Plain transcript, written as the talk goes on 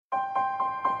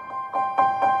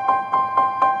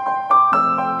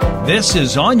This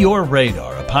is On Your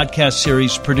Radar, a podcast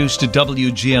series produced at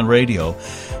WGN Radio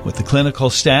with the clinical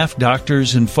staff,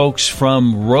 doctors, and folks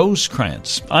from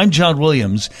Rosecrance. I'm John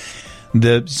Williams.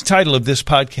 The title of this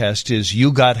podcast is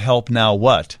You Got Help Now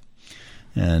What?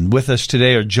 And with us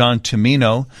today are John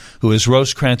Tomino, who is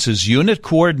Rosecrance's unit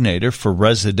coordinator for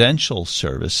residential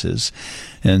services,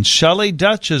 and Shelley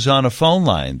Dutch is on a phone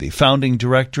line, the founding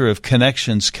director of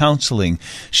Connections Counseling.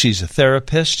 She's a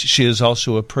therapist. She is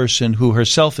also a person who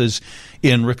herself is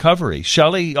in recovery.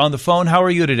 Shelley, on the phone, how are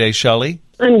you today, Shelley?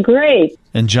 I'm great.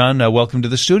 And John, welcome to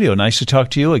the studio. Nice to talk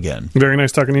to you again. Very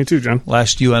nice talking to you too, John.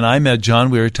 Last you and I met, John,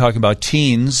 we were talking about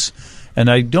teens. And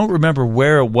I don't remember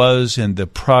where it was in the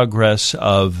progress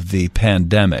of the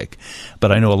pandemic,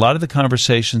 but I know a lot of the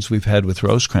conversations we've had with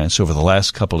Rosecrance over the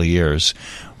last couple of years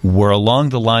were along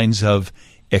the lines of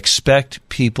expect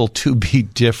people to be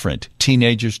different,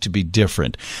 teenagers to be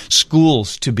different,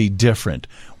 schools to be different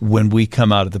when we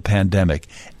come out of the pandemic.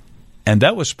 And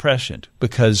that was prescient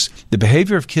because the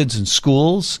behavior of kids in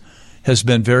schools has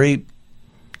been very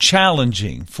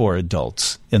challenging for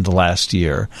adults in the last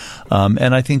year.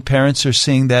 And I think parents are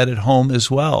seeing that at home as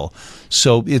well.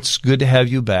 So it's good to have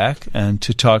you back and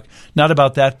to talk not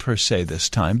about that per se this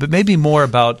time, but maybe more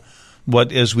about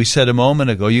what, as we said a moment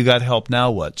ago, you got help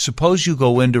now what? Suppose you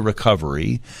go into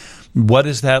recovery. What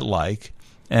is that like?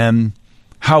 And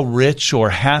how rich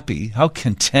or happy, how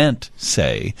content,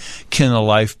 say, can a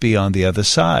life be on the other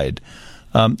side?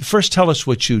 First, tell us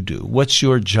what you do. What's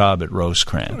your job at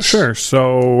Rosecrance? Sure.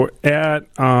 So at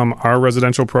our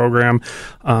residential program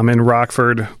in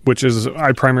Rockford, which is,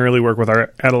 I primarily work with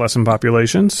our adolescent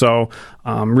population. So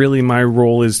really my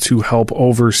role is to help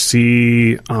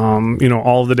oversee,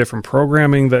 all of the different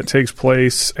programming that takes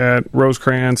place at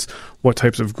Rosecrance, what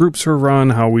types of groups are run,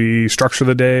 how we structure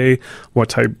the day, what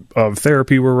type of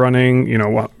therapy we're running,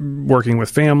 working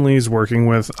with families, working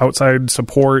with outside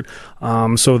support,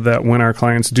 so that when our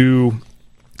clients do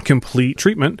complete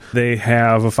treatment, they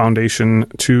have a foundation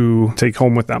to take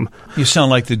home with them. You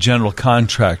sound like the general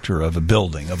contractor of a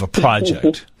building, of a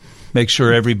project. Make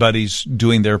sure everybody's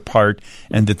doing their part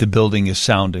and that the building is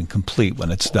sound and complete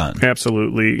when it's done.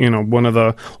 Absolutely. One of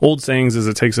the old sayings is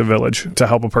it takes a village to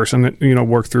help a person,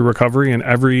 work through recovery. And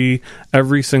every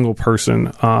single person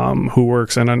who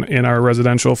works in our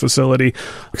residential facility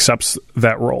accepts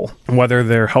that role, whether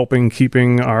they're helping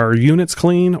keeping our units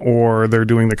clean or they're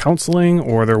doing the counseling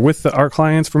or they're with our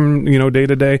clients from, day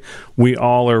to day. We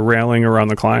all are rallying around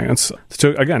the clients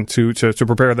to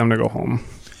prepare them to go home.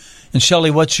 And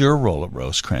Shelley, what's your role at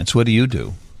Rosecrance? What do you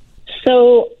do?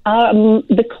 So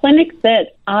the clinic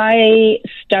that I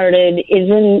started is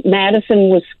in Madison,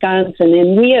 Wisconsin,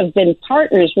 and we have been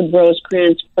partners with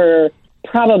Rosecrance for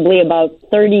probably about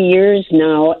 30 years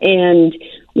now, and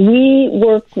we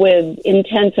work with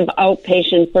intensive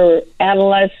outpatient for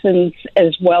adolescents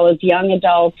as well as young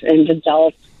adults and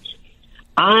adults.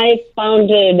 I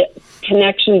founded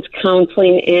Connections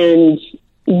Counseling, and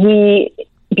we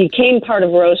became part of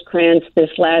Rosecrance this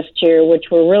last year,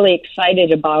 which we're really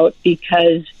excited about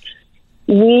because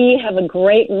we have a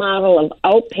great model of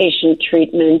outpatient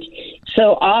treatment.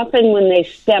 So often when they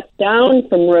step down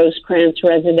from Rosecrance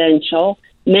Residential,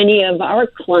 many of our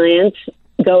clients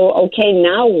go, okay,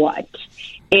 now what?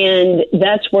 And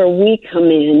that's where we come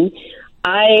in.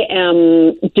 I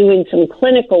am doing some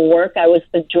clinical work. I was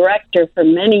the director for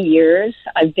many years.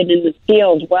 I've been in the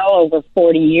field well over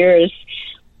 40 years.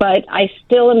 But I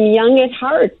still am young at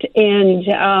heart, and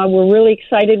we're really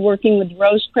excited working with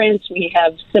Rosecrance. We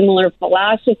have similar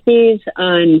philosophies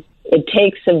on it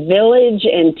takes a village,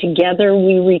 and together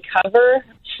we recover.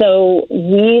 So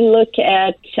we look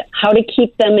at how to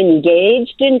keep them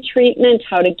engaged in treatment,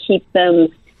 how to keep them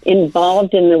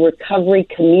involved in the recovery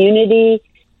community,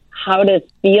 how to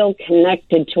feel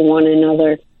connected to one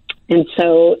another. And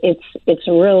so it's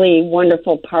a really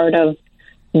wonderful part of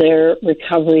their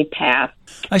recovery path.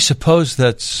 I suppose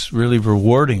that's really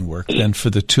rewarding work then for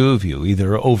the two of you,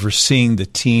 either overseeing the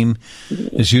team,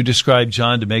 as you described,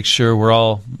 John, to make sure we're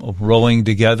all rowing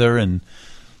together and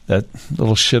that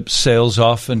little ship sails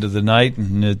off into the night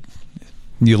and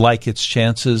you like its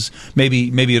chances. Maybe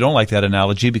you don't like that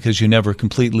analogy because you never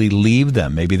completely leave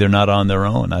them. Maybe they're not on their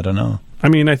own. I don't know. I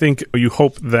mean, I think you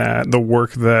hope that the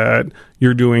work that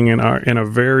you're doing in a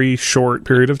very short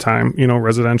period of time,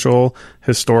 residential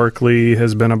historically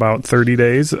has been about 30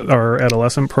 days. Our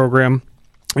adolescent program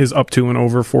is up to and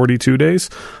over 42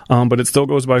 days, but it still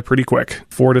goes by pretty quick.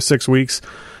 4 to 6 weeks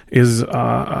is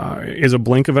a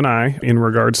blink of an eye in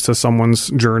regards to someone's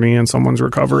journey and someone's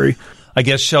recovery. I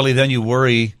guess, Shelley, then you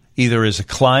worry either as a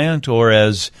client or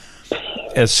as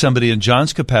as somebody in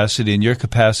John's capacity and your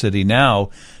capacity now,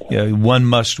 one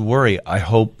must worry. I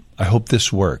hope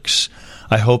this works.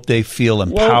 I hope they feel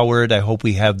empowered. I hope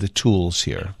we have the tools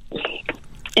here.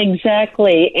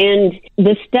 Exactly. And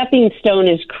the stepping stone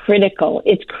is critical.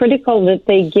 It's critical that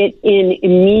they get in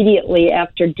immediately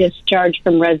after discharge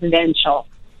from residential.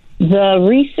 The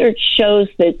research shows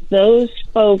that those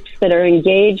folks that are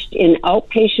engaged in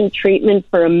outpatient treatment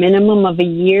for a minimum of a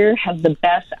year have the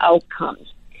best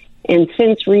outcomes. And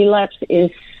since relapse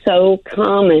is so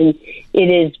common, it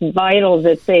is vital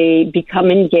that they become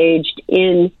engaged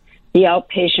in the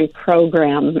outpatient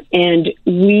program. And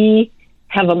we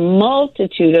have a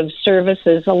multitude of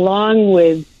services along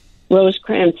with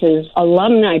Rosecrance's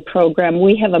alumni program.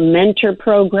 We have a mentor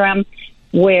program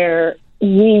where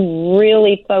we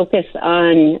really focus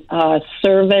on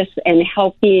service and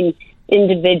helping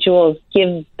individuals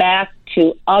give back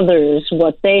to others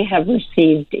what they have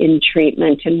received in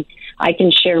treatment. And I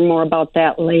can share more about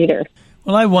that later.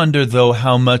 Well, I wonder, though,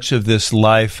 how much of this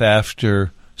life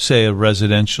after, say, a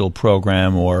residential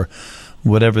program or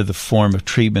whatever the form of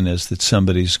treatment is that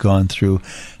somebody's gone through,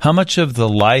 how much of the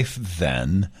life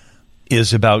then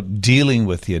is about dealing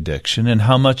with the addiction and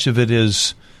how much of it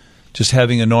is just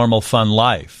having a normal, fun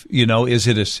life? Is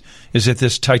it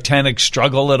this titanic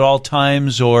struggle at all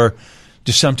times, or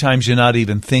do sometimes you not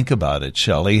even think about it,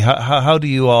 Shelley? How do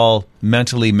you all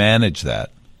mentally manage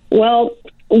that? Well,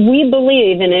 we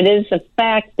believe, and it is a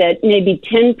fact, that maybe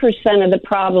 10% of the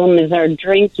problem is our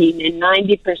drinking and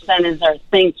 90% is our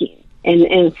thinking,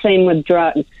 and same with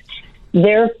drugs.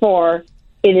 Therefore,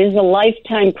 it is a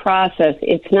lifetime process.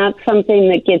 It's not something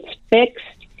that gets fixed,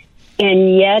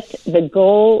 and yet the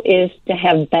goal is to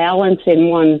have balance in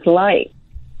one's life.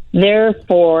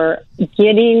 Therefore,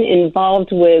 getting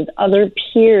involved with other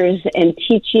peers and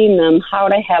teaching them how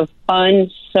to have fun,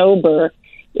 sober,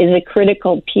 is a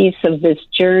critical piece of this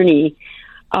journey.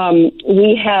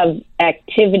 We have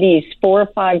activities 4 or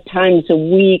 5 times a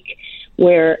week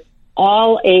where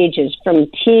all ages, from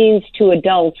teens to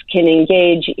adults, can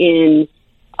engage in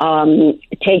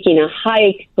taking a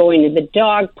hike, going to the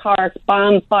dog park,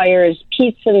 bonfires,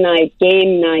 pizza night,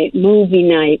 game night, movie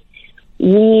night.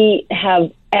 We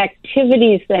have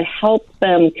activities that help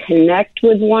them connect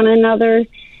with one another.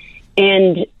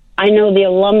 And I know the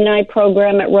alumni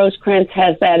program at Rosecrance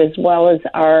has that, as well as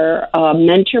our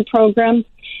mentor program.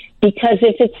 Because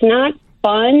if it's not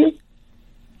fun,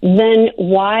 then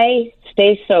why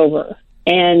stay sober?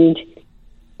 And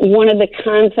one of the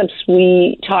concepts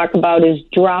we talk about is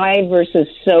dry versus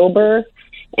sober.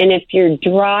 And if you're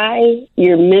dry,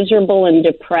 you're miserable and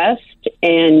depressed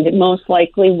and most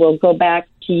likely will go back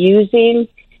to using.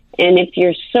 And if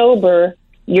you're sober,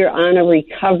 you're on a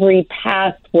recovery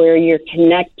path where you're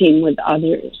connecting with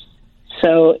others.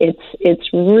 So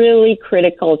it's really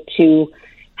critical to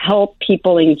help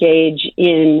people engage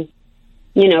in,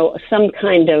 some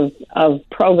kind of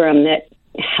program that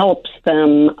helps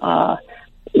them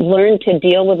learn to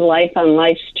deal with life on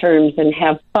life's terms and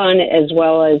have fun as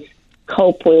well as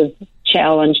cope with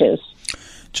challenges.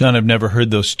 John, I've never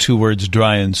heard those two words,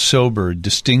 dry and sober,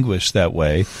 distinguished that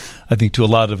way. I think to a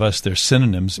lot of us they're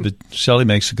synonyms, but Shelley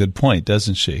makes a good point,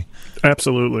 doesn't she?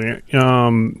 Absolutely.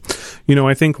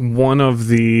 I think one of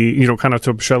the, kind of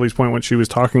to Shelley's point, what she was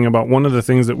talking about, one of the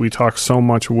things that we talk so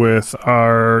much with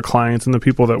our clients and the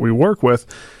people that we work with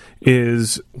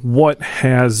is what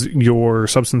has your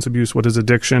substance abuse, what is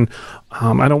addiction?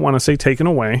 I don't want to say taken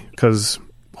away, because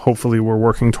hopefully we're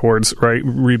working towards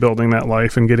rebuilding that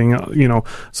life and getting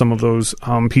some of those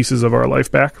pieces of our life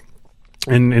back,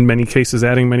 and in many cases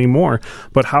adding many more.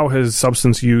 But how has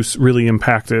substance use really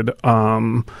impacted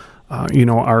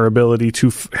our ability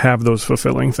to have those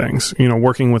fulfilling things?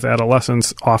 Working with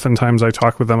adolescents, oftentimes I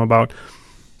talk with them about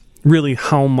really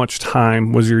how much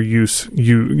time was were you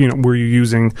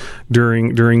using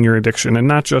during your addiction, and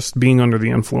not just being under the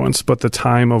influence, but the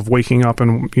time of waking up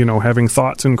and having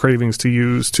thoughts and cravings to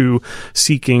use, to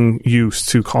seeking use,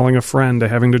 to calling a friend, to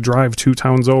having to drive 2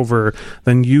 towns over,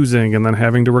 then using, and then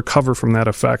having to recover from that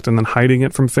effect, and then hiding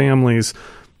it from families.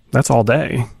 That's all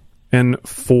day. And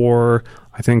for,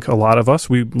 I think, a lot of us,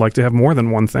 we like to have more than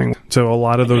one thing. So a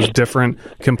lot of those different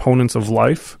components of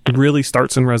life really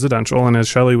starts in residential. And as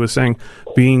Shelley was saying,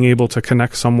 being able to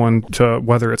connect someone to,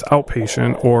 whether it's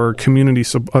outpatient or community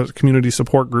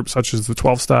support groups such as the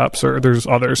 12 Steps, or there's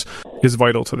others, is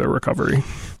vital to their recovery.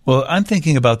 Well, I'm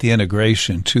thinking about the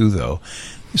integration too, though.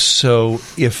 So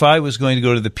if I was going to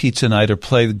go to the pizza night or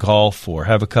play golf or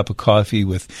have a cup of coffee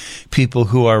with people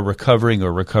who are recovering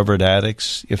or recovered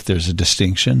addicts, if there's a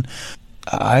distinction,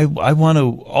 I want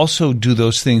to also do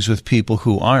those things with people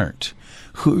who aren't,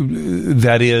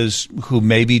 who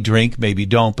maybe drink, maybe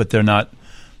don't, but they're not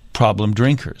problem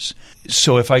drinkers.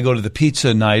 So if I go to the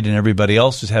pizza night and everybody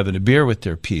else is having a beer with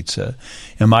their pizza,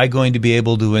 am I going to be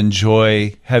able to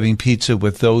enjoy having pizza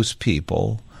with those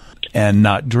people and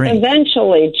not drink?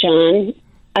 Eventually, John.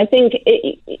 I think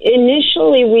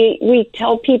initially we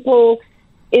tell people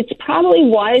it's probably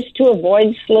wise to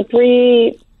avoid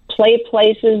slippery play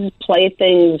places,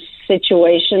 playthings,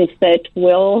 situations that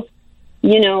will,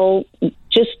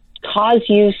 just cause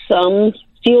you some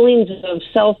feelings of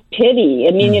self-pity.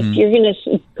 I mean, if you're going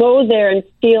to go there and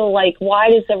feel like, why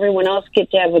does everyone else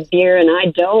get to have a beer and I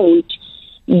don't,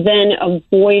 then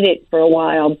avoid it for a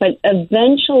while. But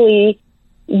eventually,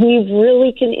 we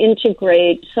really can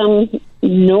integrate some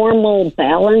normal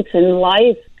balance in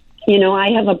life.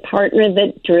 I have a partner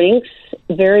that drinks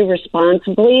very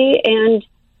responsibly, and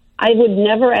I would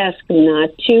never ask him not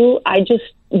to. I just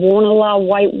won't allow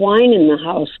white wine in the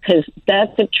house because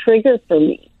that's a trigger for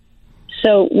me.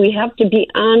 So we have to be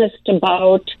honest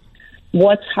about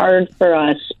what's hard for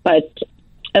us, but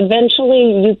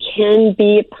eventually you can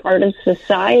be a part of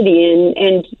society,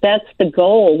 and that's the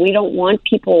goal. We don't want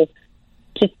people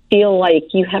to feel like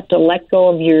you have to let go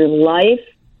of your life.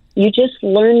 You just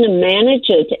learn to manage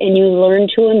it, and you learn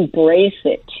to embrace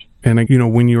it. And,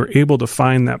 when you're able to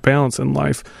find that balance in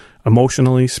life,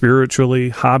 emotionally, spiritually,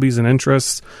 hobbies and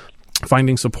interests,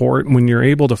 finding support, when you're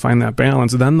able to find that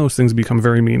balance, then those things become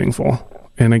very meaningful.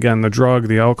 And again, the drug,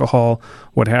 the alcohol,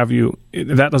 what have you,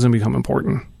 that doesn't become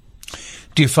important.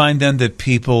 Do you find then that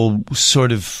people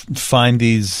sort of find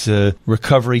these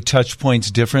recovery touch points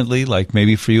differently? Like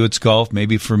maybe for you it's golf,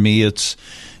 maybe for me it's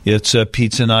a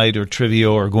pizza night or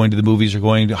trivia or going to the movies or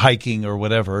going to hiking or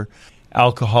whatever.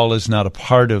 Alcohol is not a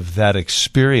part of that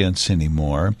experience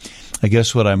anymore. I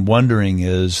guess what I'm wondering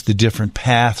is the different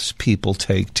paths people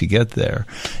take to get there,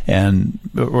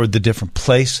 or the different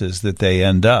places that they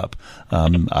end up.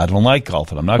 I don't like golf,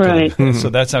 and I'm not going to,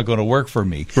 so that's not going to work for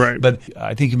me. Right. But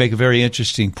I think you make a very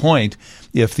interesting point.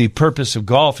 If the purpose of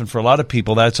golf, and for a lot of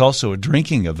people, that's also a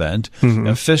drinking event.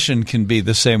 Fishing can be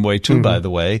the same way too, by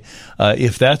the way.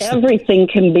 If that's everything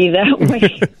can be that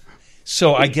way.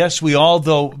 So I guess we all,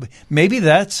 though, maybe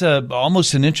that's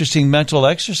almost an interesting mental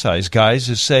exercise, guys,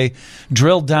 is say,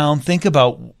 drill down, think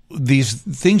about these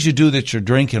things you do that you're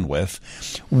drinking with.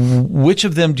 Which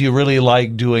of them do you really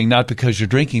like doing, not because you're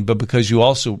drinking, but because you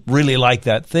also really like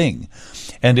that thing?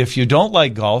 And if you don't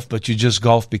like golf, but you just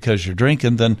golf because you're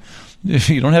drinking, then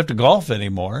you don't have to golf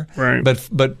anymore. Right.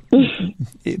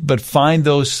 But find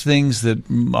those things that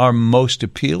are most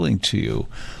appealing to you.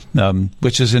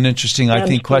 Which is an interesting, I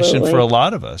think, question for a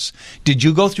lot of us. Did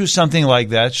you go through something like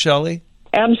that, Shelley?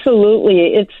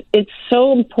 Absolutely. It's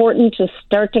so important to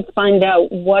start to find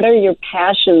out what are your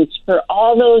passions. For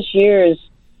all those years,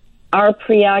 our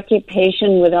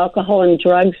preoccupation with alcohol and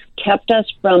drugs kept us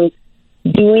from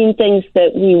doing things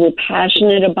that we were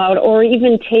passionate about, or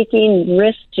even taking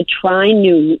risks to try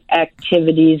new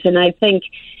activities. And I think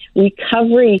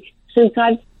recovery, since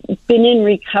I've been in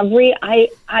recovery,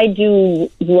 I do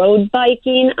road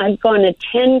biking. I've gone to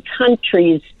 10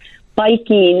 countries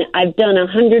biking. I've done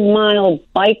 100-mile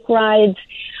bike rides.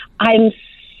 I'm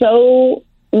so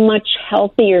much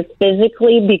healthier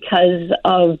physically because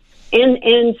of,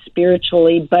 and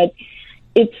spiritually, but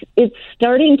it's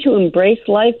starting to embrace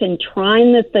life and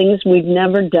trying the things we've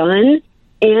never done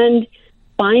and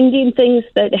finding things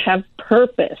that have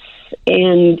purpose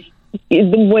and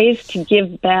the ways to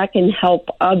give back and help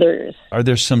others. Are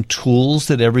there some tools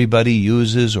that everybody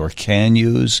uses or can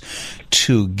use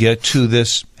to get to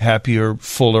this happier,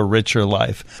 fuller, richer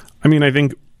life? I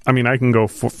can go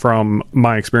from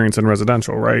my experience in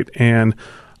residential, right? And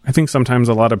I think sometimes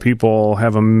a lot of people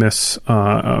have a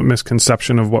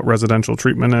misconception of what residential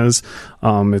treatment is.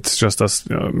 It's just us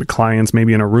clients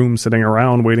maybe in a room sitting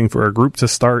around waiting for a group to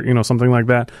start, something like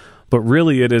that. But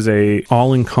really, it is a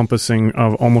all-encompassing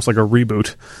of almost like a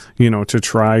reboot, to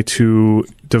try to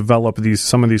develop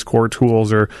some of these core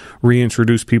tools or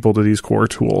reintroduce people to these core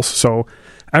tools. So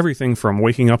everything from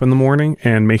waking up in the morning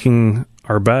and making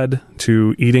our bed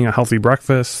to eating a healthy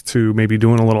breakfast to maybe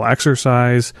doing a little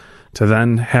exercise to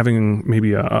then having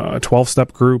maybe a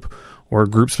 12-step group or a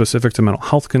group specific to mental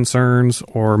health concerns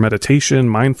or meditation,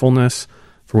 mindfulness.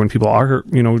 For when people are,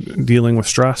 dealing with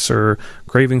stress or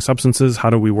craving substances, how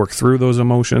do we work through those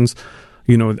emotions?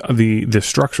 The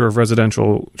structure of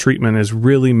residential treatment is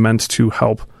really meant to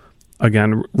help,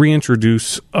 again,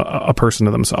 reintroduce a person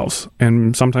to themselves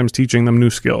and sometimes teaching them new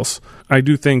skills. I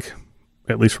do think,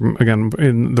 at least from, again,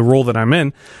 in the role that I'm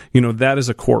in, that is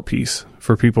a core piece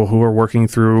for people who are working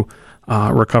through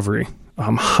recovery.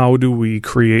 How do we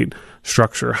create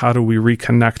structure? How do we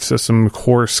reconnect to some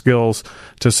core skills,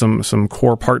 to some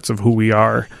core parts of who we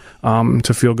are,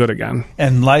 to feel good again?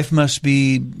 And life must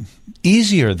be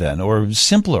easier then, or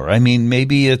simpler. I mean,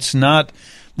 maybe it's not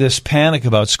this panic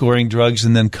about scoring drugs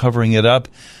and then covering it up.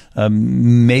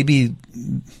 Maybe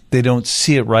they don't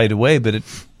see it right away, but it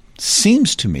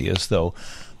seems to me as though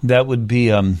that would be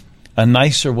a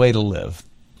nicer way to live.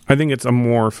 I think it's a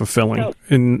more fulfilling,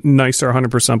 and nicer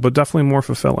 100%, but definitely more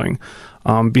fulfilling.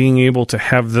 Being able to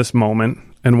have this moment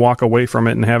and walk away from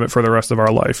it and have it for the rest of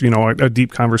our life, a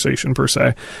deep conversation per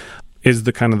se, is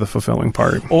the kind of the fulfilling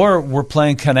part. Or we're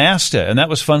playing canasta, and that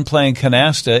was fun playing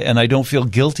canasta, and I don't feel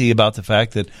guilty about the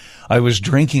fact that I was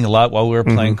drinking a lot while we were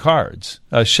playing cards.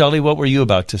 Shelley, what were you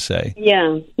about to say?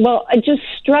 Yeah, well, just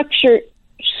structure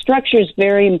is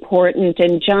very important,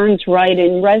 and John's right.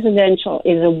 And residential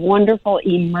is a wonderful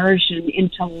immersion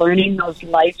into learning those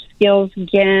life skills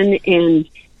again and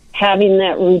having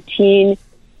that routine.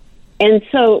 And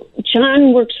so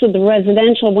John works with the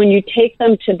residential. When you take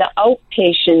them to the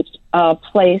outpatient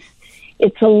place,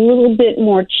 it's a little bit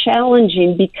more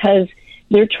challenging because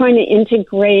they're trying to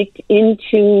integrate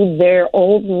into their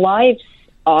old lives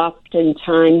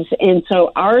oftentimes. And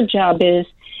so our job is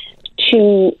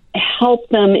to help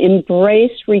them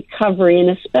embrace recovery, and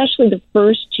especially the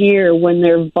first year when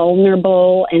they're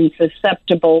vulnerable and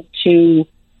susceptible to,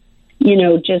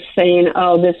 just saying,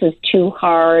 oh, this is too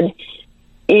hard.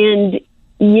 And,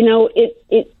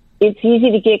 it's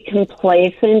easy to get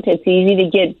complacent. It's easy to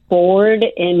get bored.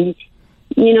 And,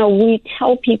 we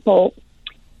tell people,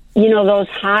 those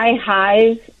high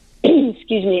highs,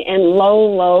 excuse me, and low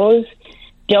lows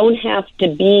don't have to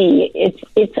be.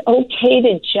 It's okay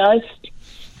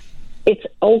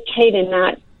to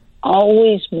not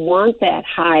always want that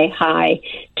high,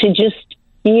 to just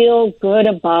feel good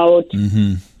about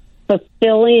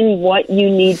fulfilling what you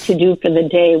need to do for the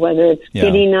day, whether it's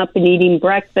getting up and eating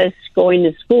breakfast, going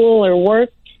to school or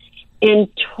work, and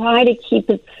try to keep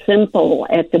it simple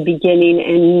at the beginning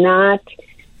and not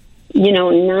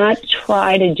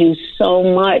try to do so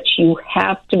much. You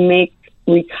have to make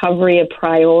recovery a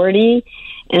priority,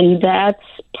 and that's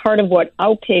part of what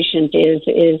outpatient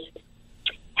is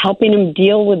helping them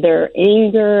deal with their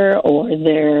anger or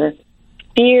their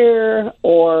fear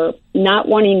or not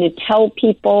wanting to tell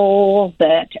people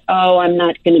that, oh, I'm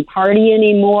not going to party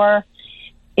anymore,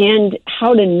 and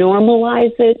how to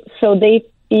normalize it so they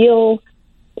feel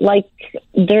like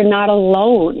they're not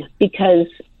alone. Because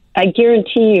I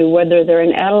guarantee you, whether they're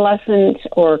an adolescent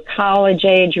or college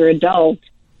age or adult,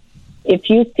 if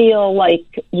you feel like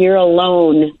you're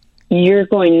alone, you're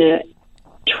going to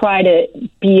try to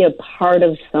be a part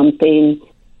of something,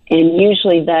 and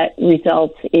usually that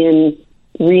results in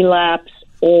relapse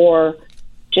or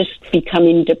just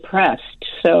becoming depressed.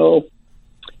 So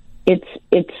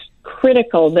it's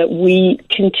critical that we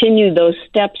continue those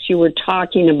steps you were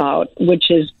talking about, which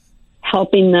is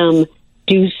helping them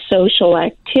do social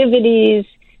activities,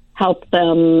 help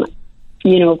them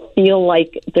feel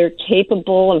like they're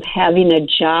capable of having a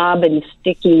job and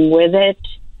sticking with it.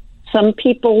 Some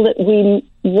people that we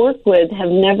work with have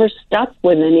never stuck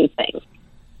with anything,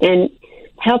 and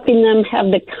helping them have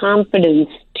the confidence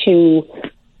to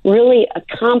really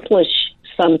accomplish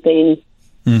something.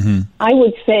 I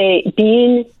would say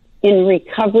being in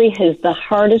recovery is the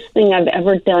hardest thing I've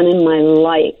ever done in my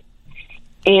life,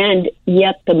 and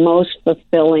yet the most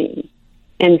fulfilling.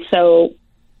 And so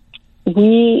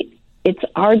it's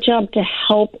our job to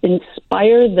help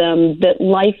inspire them that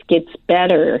life gets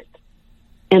better.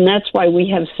 And that's why we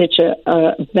have such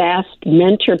a vast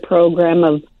mentor program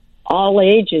of all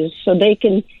ages, so they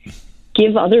can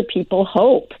give other people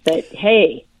hope that,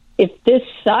 hey, if this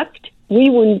sucked, we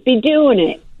wouldn't be doing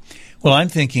it. Well, I'm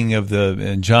thinking of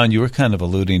and John, you were kind of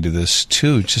alluding to this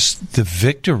too, just the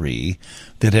victory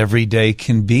that every day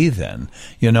can be then.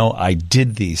 I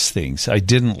did these things. I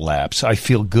didn't lapse. I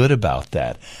feel good about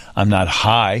that. I'm not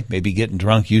high. Maybe getting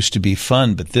drunk used to be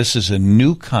fun, but this is a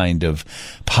new kind of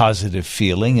positive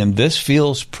feeling, and this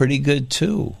feels pretty good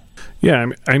too. Yeah,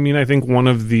 I mean, I think one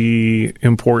of the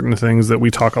important things that we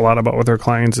talk a lot about with our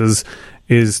clients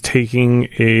is taking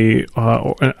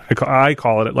I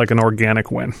call it like an organic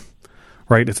win,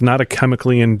 right? It's not a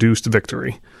chemically induced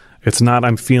victory. It's not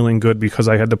I'm feeling good because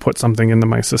I had to put something into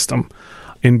my system.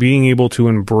 And being able to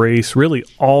embrace really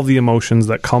all the emotions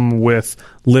that come with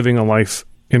living a life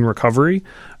in recovery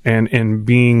and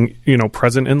being,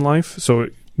 present in life. So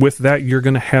with that, you're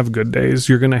going to have good days.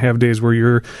 You're going to have days where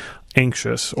you're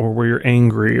anxious or where you're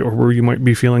angry or where you might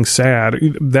be feeling sad.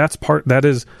 That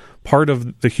is part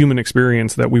of the human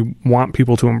experience that we want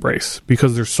people to embrace,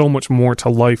 because there's so much more to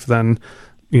life than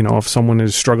if someone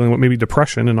is struggling with maybe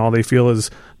depression and all they feel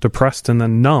is depressed and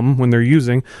then numb when they're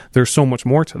using, there's so much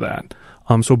more to that.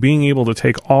 So being able to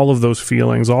take all of those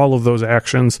feelings, all of those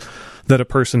actions that a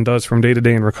person does from day to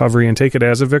day in recovery and take it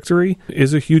as a victory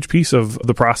is a huge piece of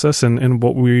the process and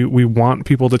what we want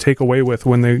people to take away with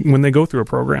when they go through a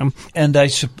program. And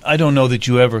I don't know that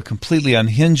you ever completely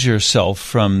unhinge yourself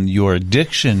from your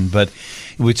addiction, but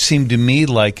it would seem to me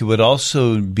like it would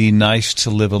also be nice to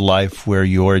live a life where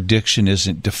your addiction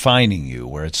isn't defining you,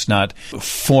 where it's not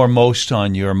foremost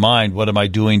on your mind. What am I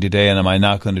doing today, and am I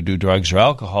not going to do drugs or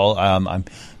alcohol?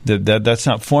 That's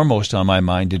not foremost on my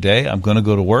mind today. I'm going to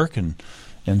go to work and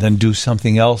then do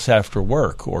something else after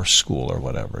work or school or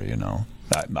whatever,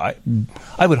 I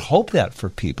would hope that for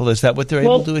people. Is that what they're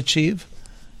able to achieve?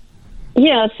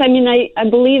 Yes. I mean, I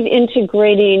believe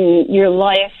integrating your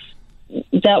life,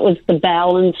 that was the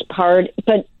balance part.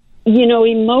 But,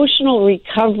 emotional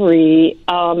recovery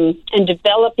and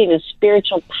developing a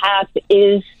spiritual path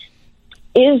is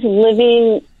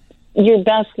living your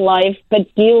best life,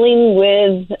 but dealing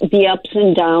with the ups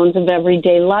and downs of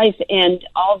everyday life. And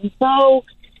although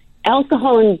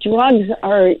alcohol and drugs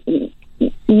are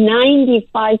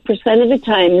 95% of the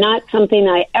time not something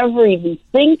I ever even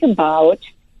think about,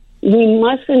 we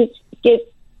mustn't get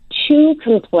too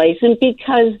complacent,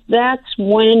 because that's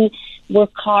when we're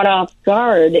caught off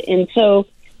guard. And so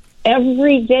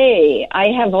every day, I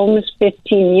have almost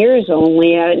 15 years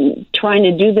only, trying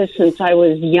to do this since I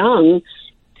was young.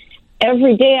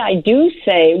 Every day I do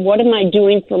say, what am I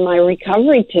doing for my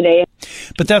recovery today?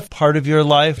 But that part of your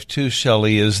life too,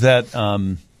 Shelley, is that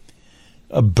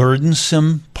a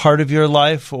burdensome part of your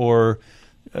life, or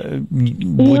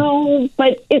No,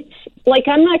 but it's like,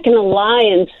 I'm not going to lie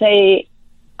and say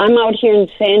I'm out here in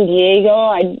San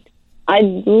Diego. I'd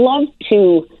love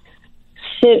to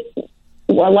sit,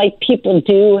 like people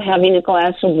do, having a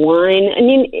glass of wine. I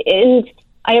mean, and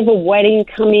I have a wedding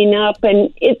coming up,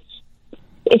 and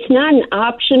it's not an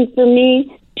option for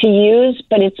me to use,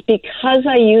 but it's because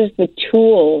I use the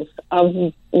tools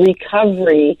of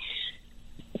recovery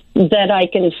that I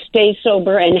can stay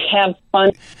sober and have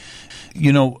fun.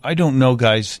 I don't know,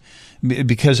 guys,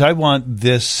 because I want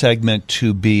this segment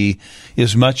to be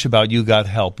as much about you got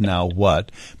help, now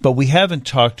what? But we haven't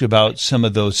talked about some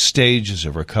of those stages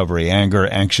of recovery: anger,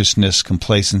 anxiousness,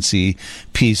 complacency,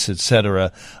 peace,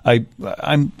 etc.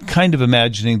 I'm kind of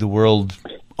imagining the world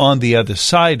on the other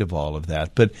side of all of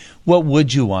that. But what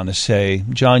would you want to say?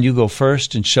 John, you go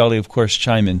first, and Shelley, of course,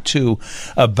 chime in too,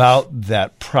 about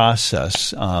that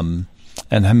process and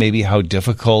maybe how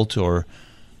difficult or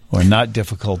not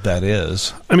difficult that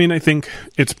is. I mean, I think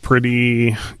it's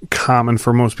pretty common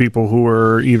for most people who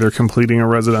are either completing a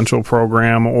residential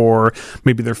program or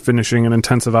maybe they're finishing an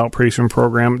intensive outpatient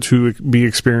program to be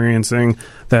experiencing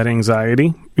that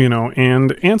anxiety,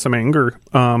 and some anger,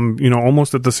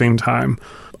 almost at the same time.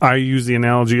 I use the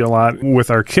analogy a lot with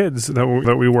our kids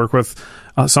that we work with.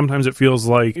 Sometimes it feels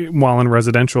like while in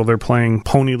residential, they're playing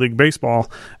Pony League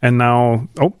baseball, and now,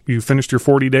 you finished your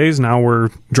 40 days, now we're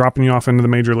dropping you off into the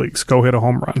major leagues. Go hit a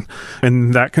home run.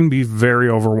 And that can be very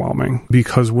overwhelming,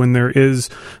 because when there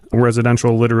is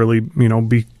residential, literally,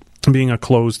 being a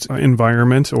closed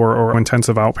environment or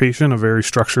intensive outpatient, a very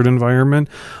structured environment,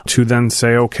 to then say,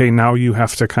 okay, now you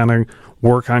have to kind of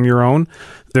work on your own.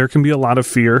 There can be a lot of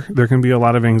fear. There can be a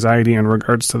lot of anxiety in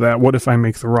regards to that. What if I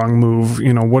make the wrong move?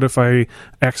 What if I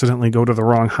accidentally go to the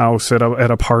wrong house at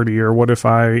a party? Or what if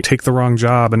I take the wrong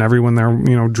job and everyone there,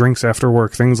 drinks after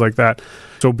work, things like that.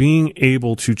 So being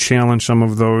able to challenge some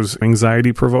of those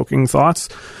anxiety-provoking thoughts,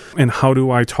 and how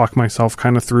do I talk myself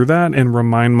kind of through that and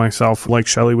remind myself, like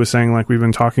Shelley was saying, like we've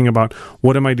been talking about,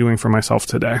 what am I doing for myself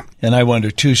today? And I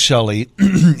wonder too, Shelley,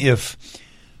 if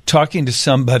talking to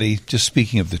somebody, just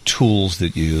speaking of the tools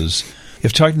that you use,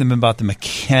 if talking to them about the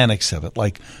mechanics of it,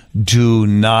 like do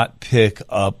not pick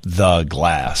up the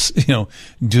glass,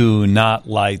 do not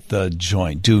light the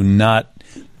joint, do not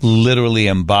literally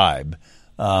imbibe,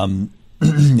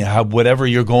 whatever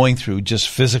you're going through, just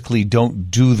physically don't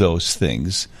do those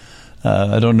things.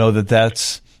 I don't know that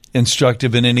that's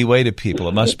instructive in any way to people.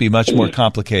 It must be much more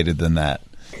complicated than that.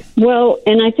 Well,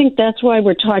 and I think that's why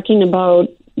we're talking about,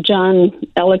 John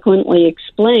eloquently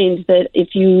explained, that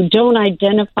if you don't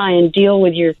identify and deal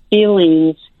with your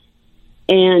feelings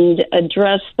and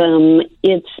address them,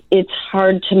 it's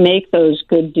hard to make those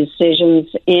good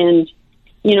decisions. And,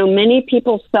 many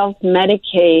people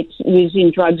self-medicate using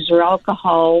drugs or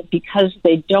alcohol because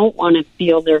they don't want to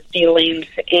feel their feelings.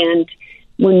 And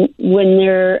when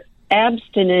they're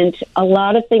abstinent, a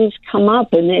lot of things come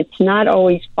up, and it's not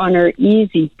always fun or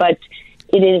easy, but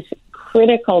it is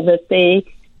critical that they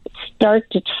start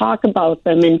to talk about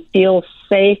them and feel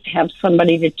safe, have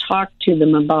somebody to talk to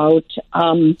them about.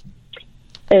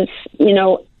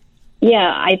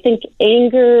 I think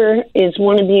anger is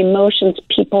one of the emotions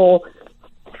people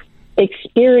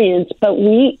experience, but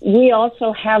we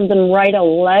also have them write a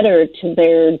letter to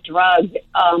their drug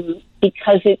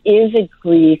because it is a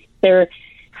grief. They're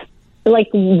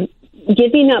like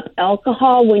giving up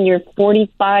alcohol when you're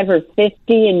 45 or 50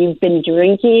 and you've been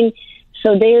drinking.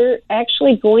 So they're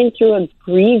actually going through a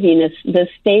grieving, the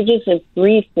stages of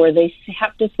grief where they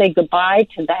have to say goodbye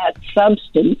to that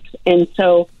substance. And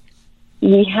so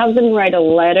we have them write a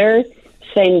letter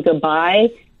saying goodbye.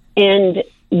 And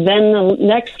then the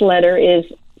next letter is,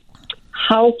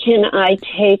 how can I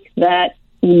take that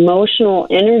emotional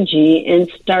energy and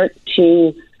start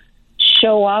to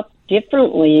show up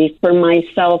differently for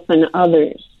myself and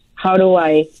others? How do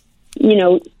I,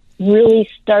 really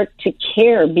start to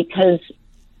care? Because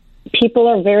people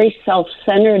are very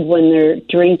self-centered when they're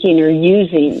drinking or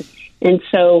using. And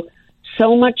so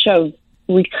much of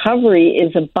recovery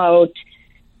is about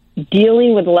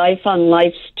dealing with life on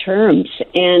life's terms.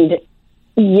 And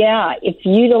if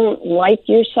you don't like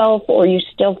yourself or you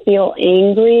still feel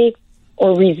angry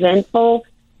or resentful,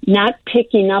 not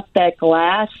picking up that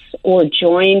glass or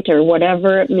joint or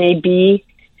whatever it may be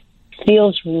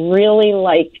feels really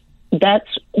like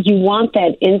you want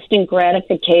that instant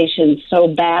gratification so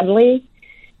badly.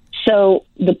 So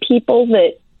the people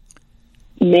that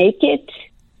make it,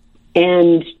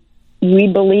 and we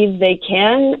believe they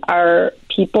can, are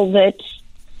people that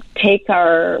take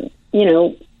it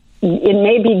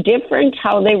may be different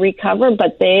how they recover,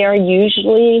 but they are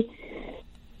usually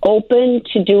open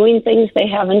to doing things they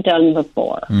haven't done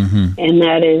before. Mm-hmm. And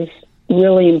that is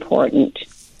really important.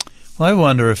 Well, I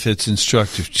wonder if it's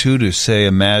instructive, too, to say,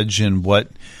 imagine what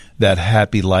that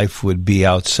happy life would be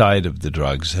outside of the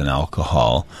drugs and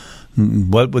alcohol.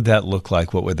 What would that look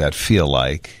like? What would that feel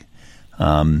like?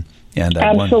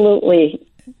 Absolutely.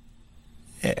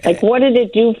 Like, what did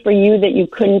it do for you that you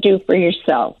couldn't do for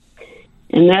yourself?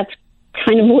 And that's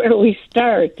kind of where we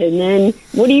start. And then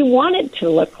what do you want it to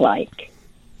look like?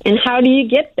 And how do you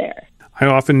get there? I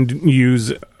often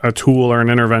use a tool or an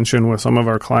intervention with some of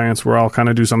our clients where I'll kind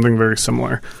of do something very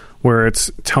similar, where it's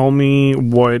tell me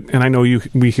what, and I know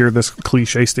we hear this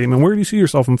cliche statement, where do you see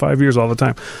yourself in 5 years all the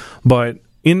time? But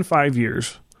in 5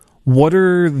 years, what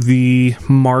are the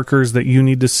markers that you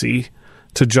need to see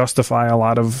to justify a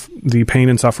lot of the pain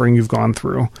and suffering you've gone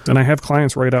through? And I have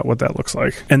clients write out what that looks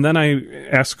like. And then I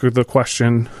ask the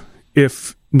question,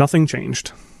 if nothing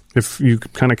changed, if you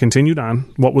kind of continued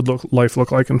on, what would life look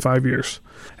like in 5 years?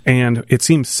 And it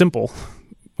seems simple.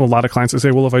 A lot of clients would say,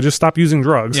 well, if I just stop using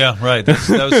drugs. Yeah, right.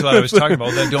 that was what I was talking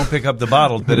about. Then don't pick up the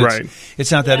bottle. But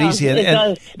it's not that easy.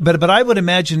 But I would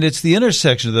imagine it's the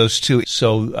intersection of those two.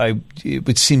 So it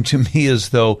would seem to me as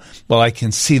though, well, I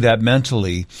can see that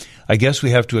mentally. I guess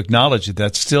we have to acknowledge that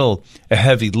that's still a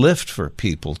heavy lift for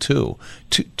people, too,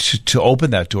 to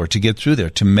open that door, to get through there,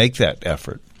 to make that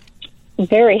effort.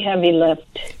 Very heavy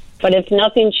lift. But if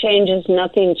nothing changes,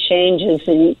 nothing changes.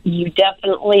 And you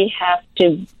definitely have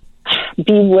to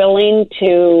be willing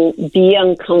to be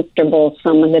uncomfortable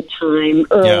some of the time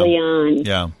early on.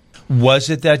 Yeah.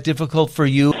 Was it that difficult for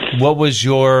you? What was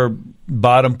your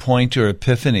bottom point or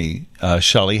epiphany,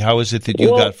 Shelley? How is it that you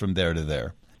got from there to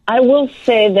there? I will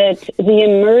say that the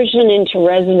immersion into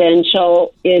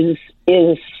residential is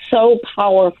so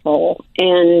powerful.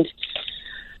 And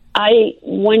I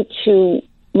went to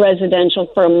residential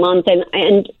for a month,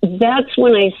 and that's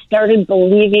when I started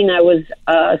believing I was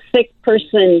a sick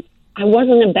person. I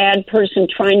wasn't a bad person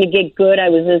trying to get good. I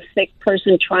was a sick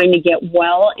person trying to get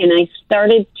well, and I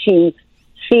started to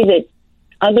see that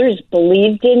others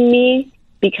believed in me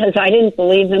because I didn't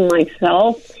believe in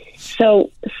myself.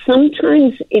 So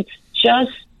sometimes it's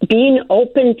just being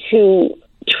open to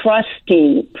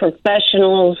trusting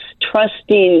professionals,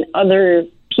 trusting other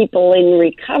people in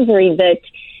recovery that,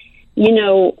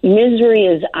 misery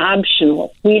is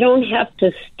optional. We don't have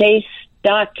to stay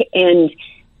stuck and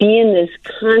be in this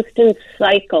constant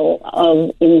cycle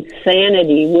of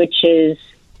insanity, which is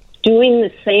doing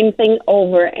the same thing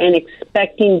over and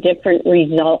expecting different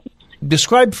results.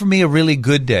 Describe for me a really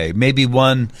good day, maybe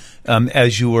one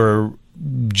as you were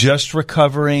just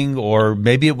recovering, or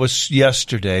maybe it was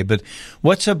yesterday, but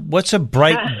what's a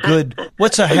bright, good,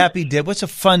 what's a happy day, what's a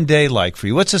fun day like for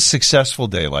you? What's a successful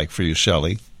day like for you,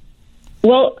 Shelley?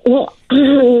 Well,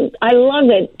 I love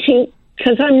it too,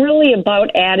 because I'm really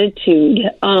about attitude.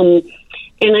 And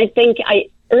I think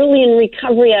early in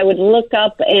recovery, I would look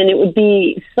up and it would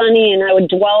be sunny and I would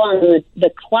dwell on the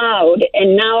cloud.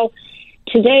 And now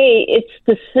today it's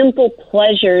the simple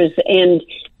pleasures, and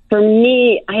for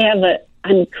me,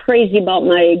 I'm crazy about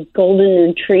my golden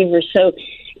retriever. So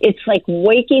it's like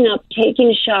waking up, taking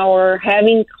a shower,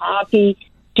 having coffee,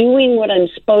 doing what I'm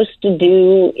supposed to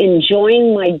do,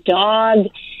 enjoying my dog,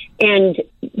 and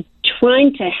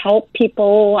trying to help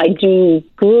people. I do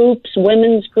groups,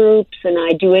 women's groups, and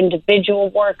I do individual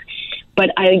work.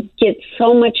 But I get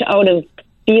so much out of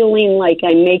feeling like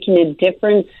I'm making a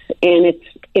difference, and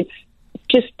it's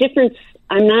just difference.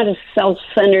 I'm not a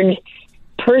self-centered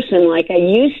person like I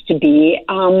used to be,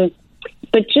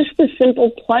 but just the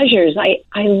simple pleasures.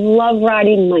 I love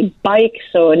riding my bike,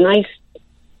 so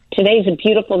today's a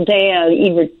beautiful day. I'll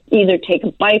either take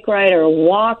a bike ride or a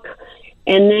walk,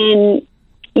 and then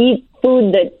eat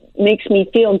food that makes me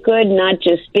feel good, not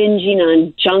just binging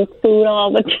on junk food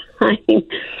all the time.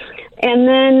 And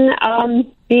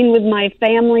then being with my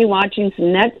family, watching some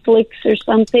Netflix or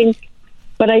something.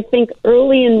 But I think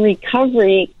early in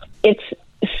recovery, it's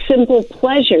simple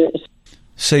pleasures.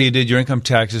 Say you did your income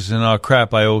taxes and, oh,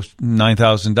 crap, I owe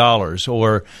 $9,000,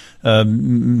 or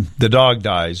the dog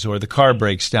dies, or the car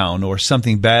breaks down, or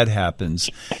something bad happens.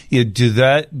 Does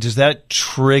that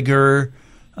trigger?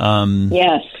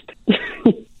 Yes.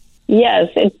 Yes,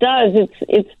 it does.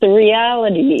 It's the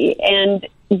reality. And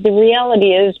the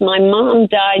reality is my mom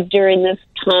died during this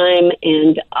time,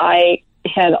 and I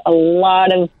had a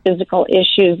lot of physical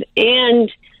issues,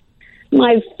 and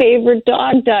my favorite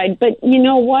dog died. But you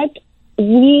know what?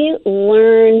 We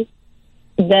learn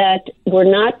that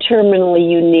we're not terminally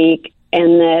unique,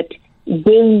 and that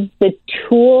with the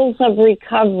tools of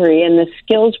recovery and the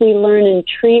skills we learn in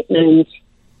treatment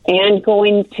and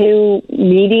going to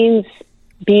meetings,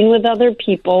 being with other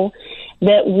people,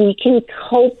 that we can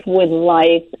cope with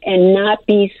life and not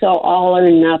be so all or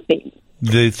nothing.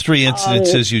 The 3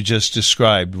 incidences you just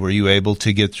described, were you able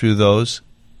to get through those?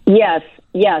 Yes,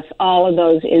 all of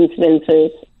those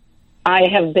incidences. I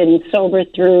have been sober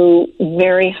through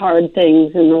very hard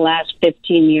things in the last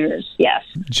 15 years, yes.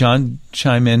 John,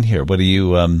 chime in here. What are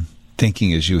you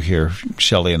thinking as you hear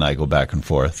Shelley and I go back and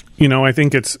forth? I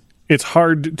think it's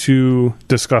hard to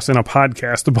discuss in a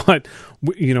podcast, but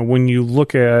when you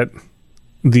look at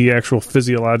the actual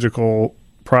physiological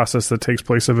process that takes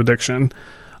place of addiction,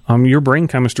 your brain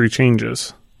chemistry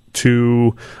changes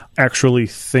to actually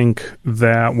think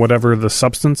that whatever the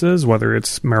substance is, whether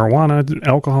it's marijuana,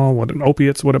 alcohol,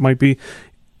 opiates, what it might be,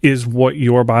 is what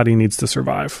your body needs to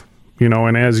survive.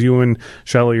 And as you and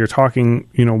Shelley are talking,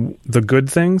 the good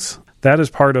things, that is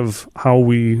part of how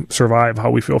we survive,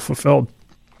 how we feel fulfilled.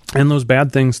 And those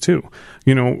bad things too.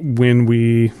 When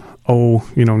we owe,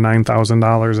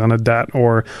 $9,000 on a debt,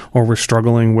 or we're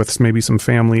struggling with maybe some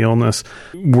family illness,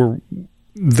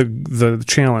 the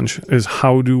challenge is,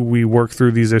 how do we work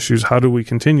through these issues? How do we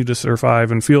continue to survive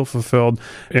and feel fulfilled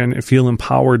and feel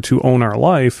empowered to own our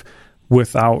life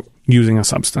without using a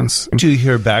substance? Do you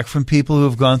hear back from people who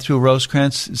have gone through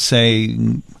Rosecrance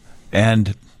saying,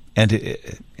 and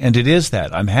it is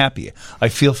that I'm happy, I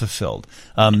feel fulfilled.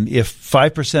 If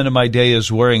 5% of my day is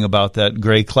worrying about that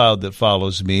gray cloud that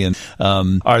follows me, and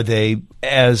are they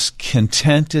as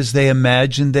content as they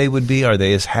imagined they would be? Are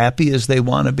they as happy as they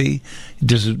want to be?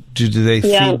 Do they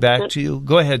feed back to you?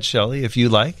 Go ahead, Shelley, if you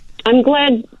like. I'm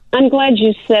glad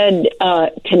you said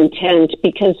content,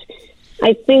 because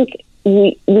I think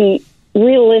we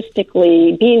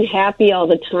realistically, being happy all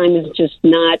the time is just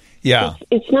not. Yeah,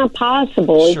 it's not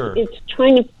possible. Sure. It's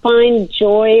trying to find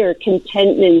joy or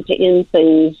contentment in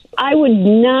things. I would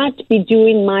not be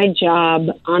doing my job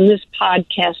on this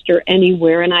podcast or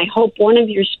anywhere, and I hope one of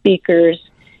your speakers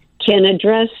can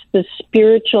address the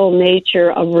spiritual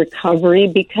nature of recovery,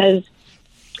 because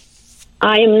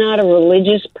I am not a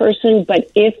religious person, but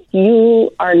if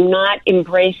you are not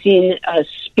embracing a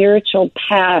spiritual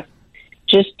path,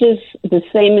 just as the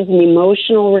same as an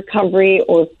emotional recovery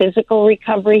or physical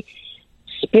recovery,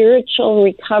 spiritual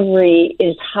recovery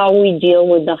is how we deal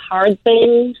with the hard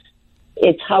things.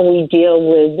 It's how we deal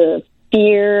with the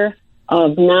fear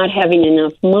of not having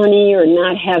enough money or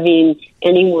not having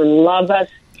anyone love us.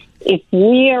 If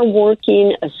we are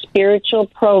working a spiritual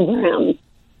program,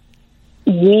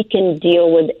 we can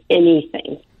deal with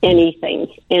anything.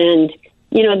 And,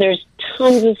 there's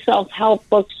tons of self-help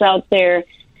books out there,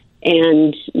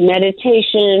 and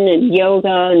meditation and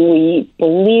yoga, and we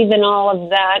believe in all of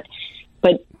that.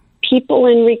 But people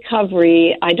in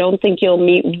recovery, I don't think you'll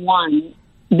meet one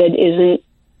that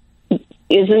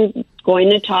isn't going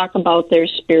to talk about their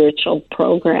spiritual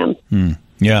program.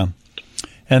 Yeah.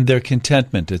 And their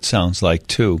contentment, it sounds like,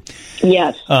 too.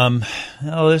 Yes.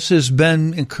 Well, this has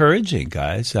been encouraging,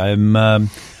 guys.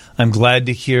 I'm glad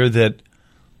to hear that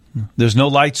there's no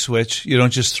light switch. You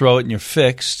don't just throw it and you're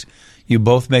fixed. You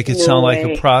both make it sound like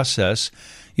a process.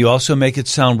 You also make it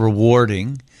sound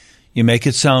rewarding. You make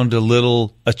it sound a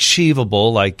little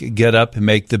achievable, like get up and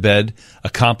make the bed,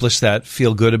 accomplish that,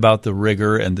 feel good about the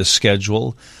rigor and the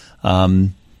schedule.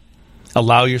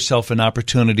 Allow yourself an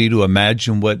opportunity to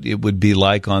imagine what it would be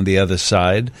like on the other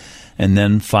side, and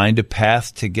then find a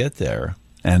path to get there.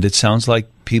 And it sounds like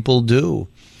people do.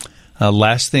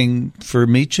 Last thing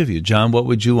from each of you. John, what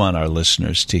would you want our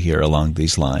listeners to hear along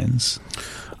these lines?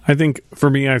 I think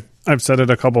for me, I've said it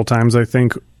a couple times. I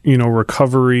think,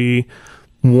 recovery,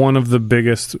 one of the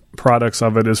biggest products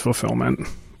of it is fulfillment.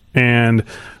 And,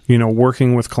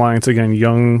 working with clients, again,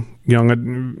 young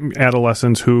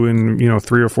adolescents who in,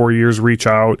 3 or 4 years reach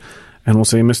out and will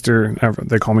say, they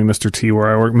call me Mr. T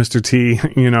where I work, Mr. T,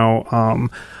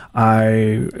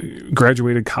 I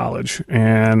graduated college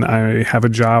and I have a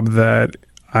job that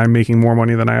I'm making more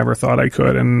money than I ever thought I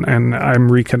could, and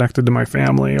I'm reconnected to my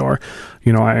family, or,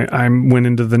 I went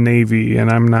into the Navy and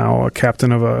I'm now a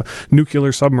captain of a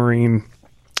nuclear submarine.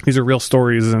 These are real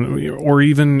stories. Or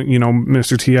even,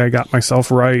 Mr. T, I got myself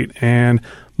right, and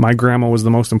my grandma was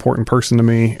the most important person to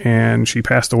me, and she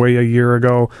passed away a year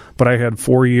ago, but I had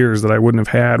 4 years that I wouldn't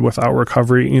have had without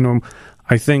recovery.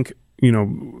 I think,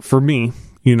 for me,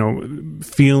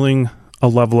 feeling a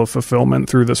level of fulfillment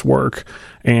through this work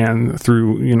and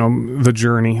through, the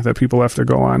journey that people have to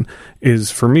go on is,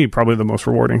 for me, probably the most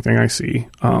rewarding thing I see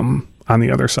on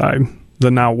the other side. The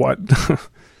now what? How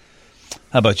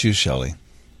about you, Shelley?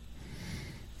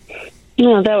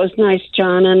 No, that was nice,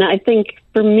 John. And I think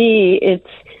for me, it's,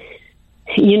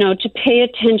 to pay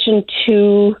attention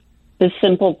to the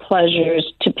simple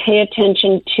pleasures, to pay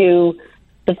attention to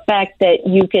the fact that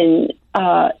you can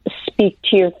speak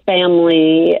to your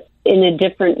family in a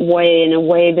different way, in a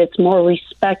way that's more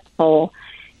respectful,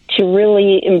 to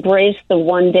really embrace the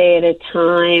one day at a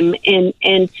time,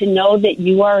 and to know that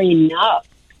you are enough,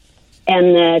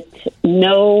 and that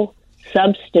no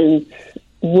substance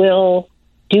will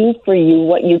do for you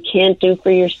what you can't do for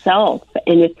yourself.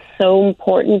 And it's so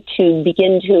important to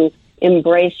begin to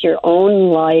embrace your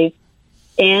own life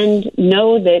and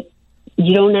know that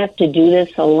you don't have to do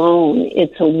this alone.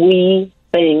 It's a we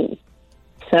thing.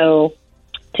 So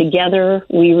together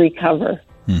we recover.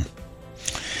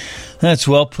 That's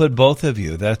well put, both of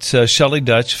you. That's Shelley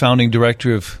Dutch, founding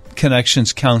director of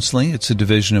Connections Counseling. It's a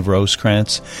division of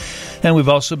Rosecrance. And we've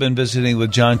also been visiting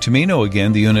with John Tomino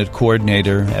again, the unit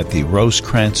coordinator at the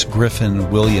Rosecrance Griffin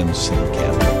Williamson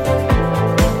camp.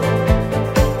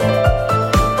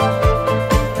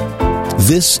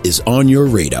 This is On Your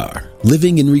Radar,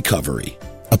 Living in Recovery,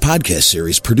 a podcast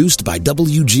series produced by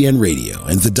WGN Radio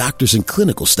and the doctors and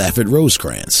clinical staff at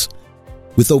Rosecrance.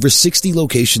 With over 60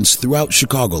 locations throughout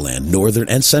Chicagoland, Northern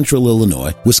and Central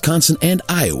Illinois, Wisconsin, and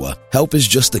Iowa, help is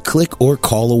just a click or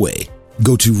call away.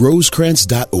 Go to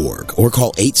rosecrance.org or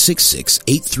call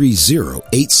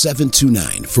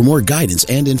 866-830-8729 for more guidance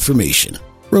and information.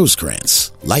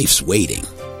 Rosecrance, life's waiting.